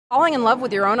Falling in love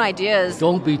with your own ideas.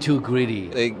 Don't be too greedy.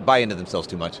 They buy into themselves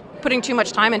too much. Putting too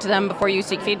much time into them before you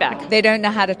seek feedback. They don't know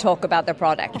how to talk about their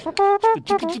product. You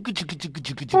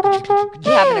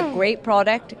have a great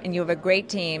product and you have a great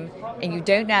team and you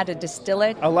don't know how to distill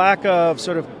it. A lack of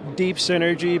sort of deep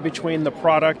synergy between the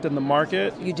product and the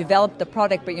market. You develop the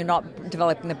product, but you're not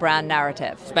developing the brand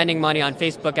narrative. Spending money on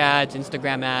Facebook ads,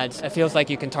 Instagram ads, it feels like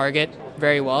you can target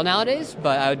very well nowadays,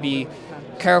 but I would be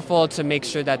careful to make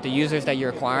sure that the users that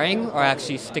you're acquiring are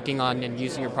actually sticking on and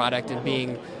using your product and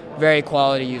being very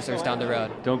quality users down the road.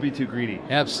 Don't be too greedy.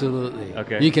 Absolutely.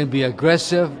 Okay. You can be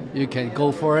aggressive, you can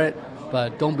go for it,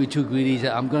 but don't be too greedy. Say,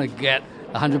 I'm going to get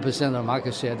 100% of the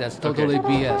market share. That's totally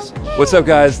BS. What's up,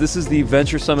 guys? This is the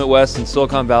Venture Summit West in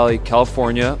Silicon Valley,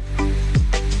 California.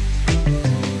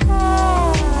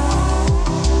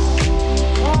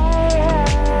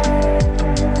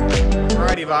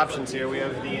 Of options here. We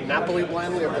have the Napoli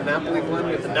blend, we have the Napoli blend,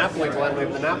 we have the Napoli blend, we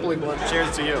have the Napoli blend.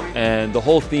 Cheers to you. And the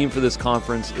whole theme for this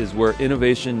conference is where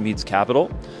innovation meets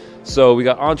capital. So we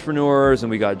got entrepreneurs and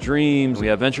we got dreams, we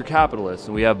have venture capitalists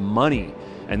and we have money.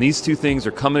 And these two things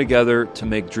are coming together to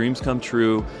make dreams come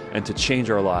true and to change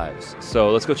our lives. So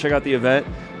let's go check out the event.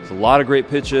 There's a lot of great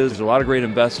pitches, there's a lot of great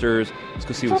investors. Let's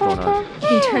go see what's going on.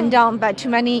 Being turned down by too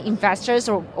many investors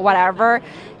or whatever,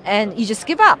 and you just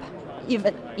give up.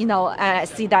 Even, I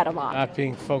see that a lot. Not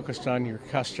being focused on your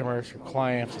customers, your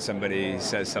clients. Somebody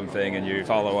says something and you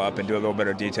follow up and do a little bit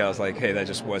of details like, hey, that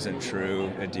just wasn't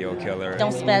true, a deal killer.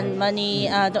 Don't spend money,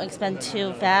 don't expend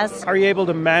too fast. Are you able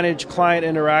to manage client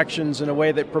interactions in a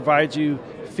way that provides you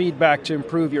feedback to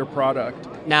improve your product?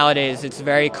 Nowadays, it's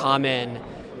very common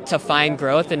to find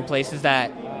growth in places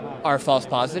that are false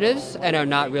positives and are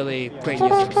not really great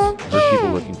users. I've heard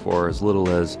people looking for as little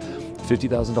as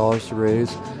 $50,000 to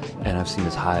raise, and I've seen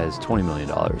as high as $20 million.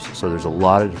 So there's a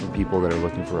lot of different people that are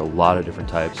looking for a lot of different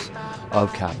types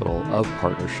of capital, of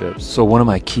partnerships. So one of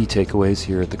my key takeaways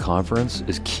here at the conference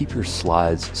is keep your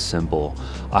slides simple.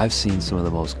 I've seen some of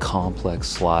the most complex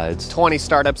slides. 20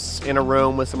 startups in a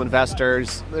room with some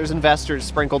investors. There's investors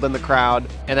sprinkled in the crowd,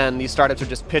 and then these startups are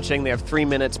just pitching. They have 3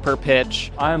 minutes per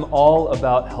pitch. I'm all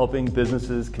about helping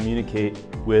businesses communicate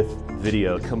with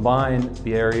video. Combine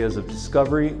the areas of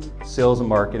discovery, sales and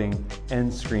marketing,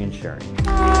 and screen sharing.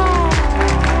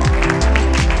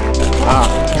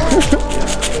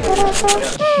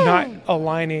 Not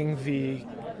aligning the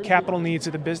capital needs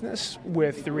of the business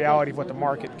with the reality of what the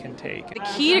market can take. The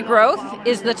key to growth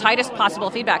is the tightest possible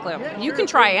feedback loop. You can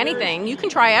try anything, you can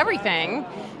try everything,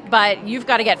 but you've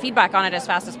got to get feedback on it as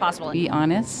fast as possible. Be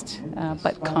honest,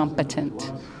 but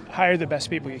competent. Hire the best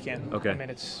people you can. Okay. I mean,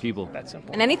 it's people. that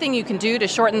simple. And anything you can do to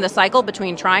shorten the cycle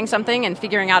between trying something and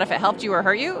figuring out if it helped you or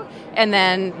hurt you, and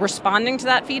then responding to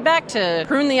that feedback to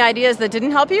prune the ideas that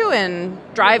didn't help you and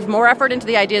drive more effort into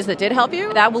the ideas that did help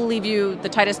you, that will leave you the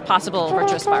tightest possible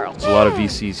virtuous spiral. There's a lot of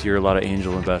VCs here, a lot of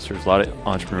angel investors, a lot of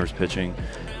entrepreneurs pitching,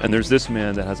 and there's this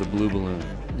man that has a blue balloon.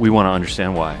 We want to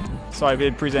understand why. So I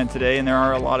did present today, and there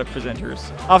are a lot of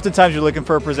presenters. Oftentimes you're looking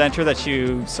for a presenter that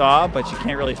you saw, but you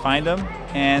can't really find them.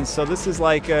 And so this is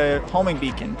like a homing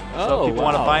beacon. So if people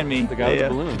want to find me. The guy with the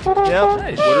balloon. Yep.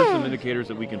 Nice. What are some indicators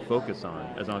that we can focus on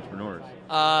as entrepreneurs?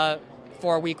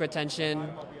 4-week retention,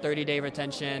 30-day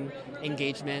retention,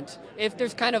 engagement. If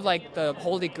there's kind of like the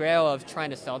holy grail of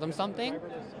trying to sell them something,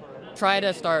 try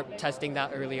to start testing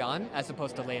that early on as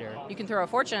opposed to later. You can throw a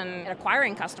fortune at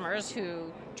acquiring customers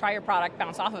who try your product,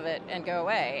 bounce off of it, and go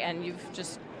away, and you've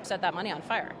just set that money on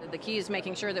fire. The key is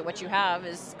making sure that what you have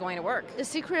is going to work. The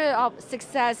secret of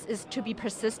success is to be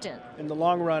persistent. In the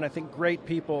long run, I think great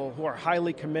people who are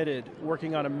highly committed,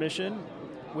 working on a mission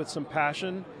with some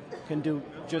passion, can do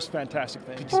just fantastic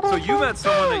things. So you met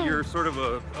someone that you're sort of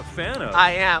a fan of.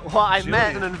 I am. Well, I Jillian.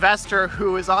 met an investor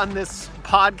who is on this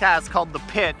podcast called The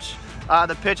Pitch.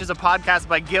 The Pitch is a podcast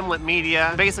by Gimlet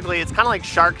Media. Basically, it's kind of like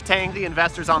Shark Tank, the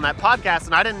investors on that podcast,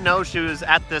 and I didn't know she was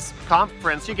at this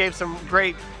conference. She gave some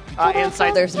great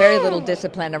insights. There's very little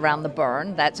discipline around the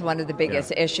burn. That's one of the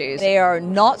biggest issues. They are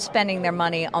not spending their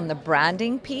money on the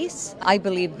branding piece. I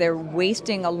believe they're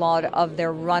wasting a lot of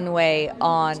their runway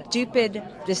on stupid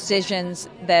decisions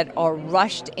that are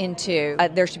rushed into.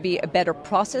 There should be a better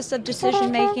process of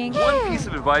decision making. One piece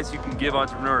of advice you can give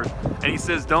entrepreneurs, and he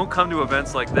says, don't come to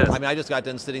events like this. I mean, I just got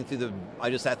done I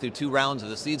just sat through 2 rounds of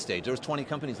the seed stage. There was 20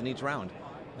 companies in each round.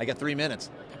 I got 3 minutes.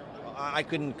 I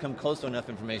couldn't come close to enough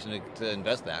information to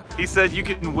invest that. He said you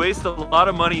can waste a lot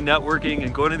of money networking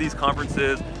and going to these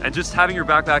conferences and just having your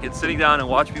backpack and sitting down and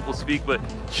watch people speak, but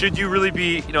should you really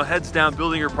be, heads down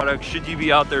building your product? Should you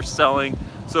be out there selling?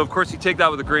 So of course you take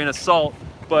that with a grain of salt,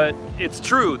 but it's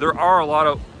true. There are a lot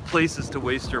of places to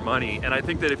waste your money, and I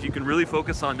think that if you can really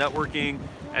focus on networking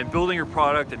and building your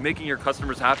product and making your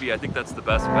customers happy, I think that's the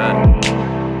best bet.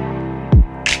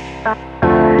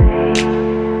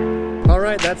 All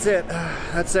right, that's it.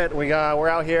 That's it. We're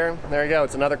out here. There you go.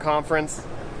 It's another conference.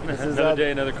 Another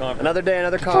day, another conference. Another day,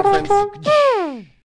 another conference.